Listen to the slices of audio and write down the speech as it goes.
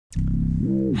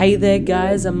Hey there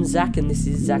guys, I'm Zach and this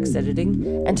is Zach's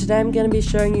Editing, and today I'm going to be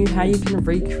showing you how you can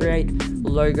recreate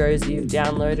logos you've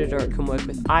downloaded, or it can work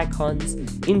with icons,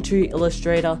 into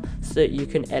Illustrator so that you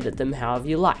can edit them however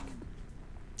you like.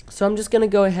 So I'm just going to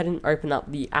go ahead and open up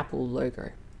the Apple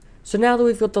logo. So now that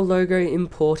we've got the logo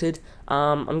imported,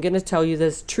 I'm going to tell you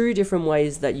there's two different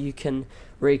ways that you can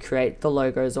recreate the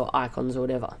logos or icons or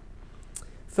whatever.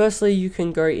 Firstly, you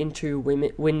can go into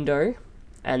Window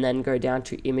and then go down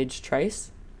to Image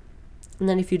Trace. And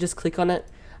then if you just click on it,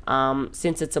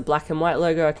 since it's a black and white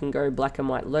logo, I can go black and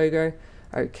white logo,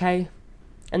 okay.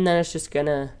 And then it's just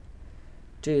gonna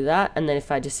do that. And then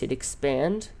if I just hit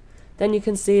expand, then you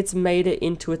can see it's made it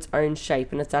into its own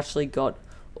shape, and it's actually got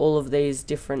all of these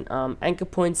different anchor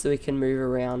points that we can move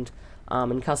around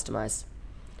and customize.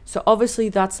 So obviously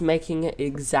that's making it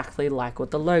exactly like what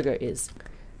the logo is.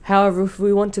 However, if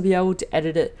we want to be able to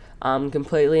edit it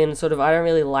completely, and sort of, I don't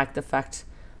really like the fact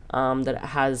that it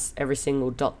has every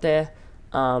single dot there,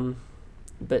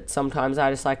 but sometimes I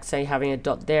just like, say, having a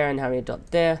dot there and having a dot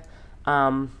there,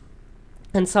 and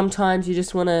sometimes you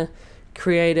just want to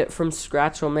create it from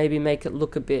scratch, or maybe make it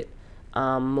look a bit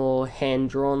more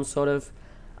hand-drawn sort of,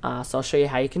 so I'll show you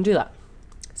how you can do that.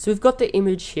 So we've got the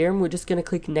image here, and we're just going to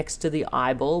click next to the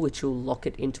eyeball, which will lock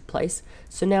it into place,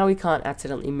 so now we can't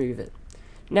accidentally move it.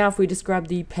 Now if we just grab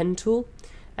the pen tool,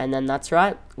 and then that's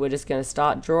right, we're just going to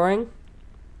start drawing,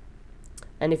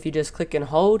 and if you just click and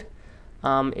hold,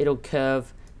 it'll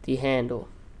curve the handle.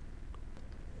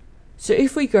 So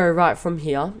if we go right from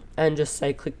here and just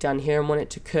say click down here and want it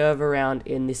to curve around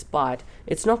in this bite,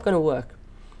 it's not going to work.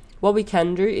 What we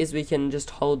can do is we can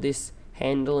just hold this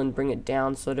handle and bring it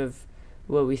down sort of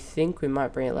where we think. We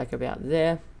might bring it like about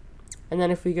there, and then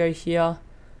if we go here,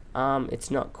 it's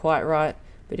not quite right,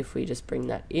 but if we just bring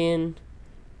that in,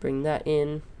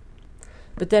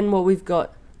 but then what we've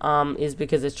got is,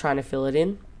 because it's trying to fill it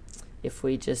in, if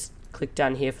we just click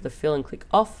down here for the fill and click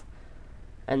off,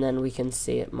 and then we can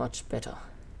see it much better.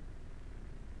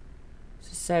 So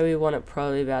say we want it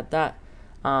probably about that,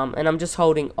 and I'm just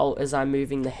holding Alt as I'm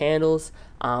moving the handles,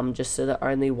 just so that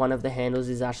only one of the handles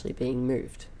is actually being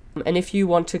moved. And if you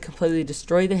want to completely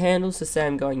destroy the handles, so say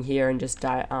I'm going here and just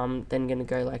then gonna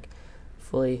go like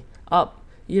fully up,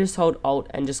 you just hold Alt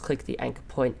and just click the anchor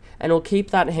point, and it'll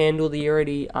keep that handle that you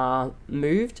already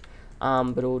moved,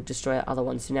 but it'll destroy the other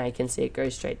one. So now you can see it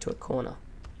goes straight to a corner.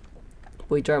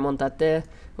 We don't want that there.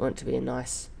 We want it to be a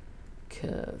nice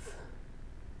curve.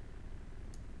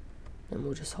 And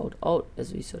we'll just hold Alt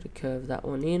as we sort of curve that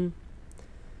one in.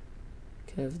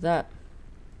 Curve that.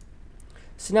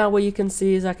 So now what you can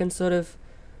see is I can sort of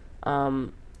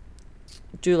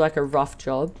do like a rough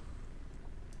job,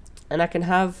 and I can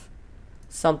have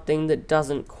something that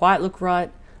doesn't quite look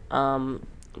right. Then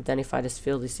if I just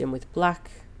fill this in with black,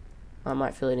 I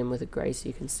might fill it in with a grey so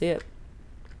you can see it.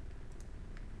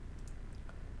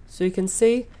 So you can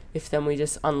see, if then we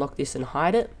just unlock this and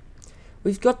hide it,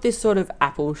 we've got this sort of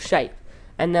apple shape.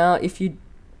 And now if you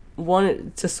want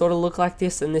it to sort of look like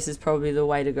this, then this is probably the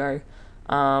way to go.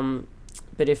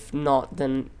 But if not,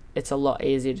 then it's a lot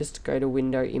easier just to go to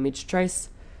Window Image Trace.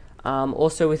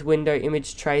 Also with Window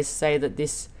Image Trace, say that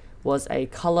this was a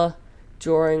color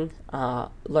drawing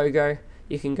logo,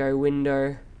 you can go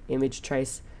Window Image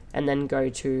Trace and then go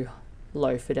to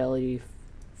Low Fidelity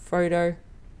Photo, I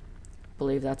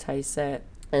believe that's how you say it,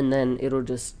 and then it'll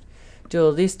just do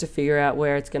all this to figure out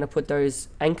where it's going to put those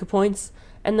anchor points,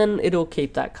 and then it'll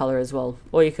keep that color as well.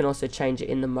 Or you can also change it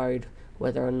in the mode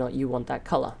whether or not you want that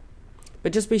color.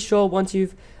 But just be sure once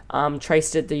you've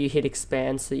traced it that you hit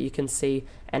expand so that you can see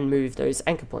and move those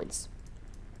anchor points.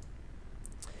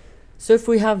 So if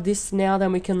we have this now,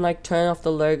 then we can like turn off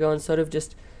the logo and sort of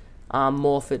just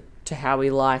morph it to how we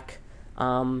like,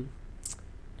 and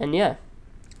yeah.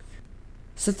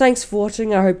 So thanks for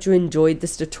watching. I hope you enjoyed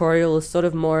this tutorial. It's sort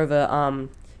of more of a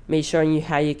me showing you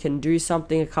how you can do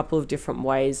something a couple of different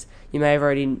ways. You may have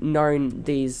already known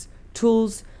these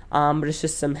tools, but it's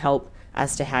just some help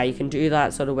as to how you can do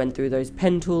that. Sort of went through those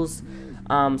pen tools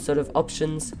sort of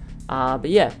options,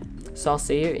 but yeah, so I'll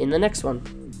see you in the next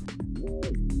one.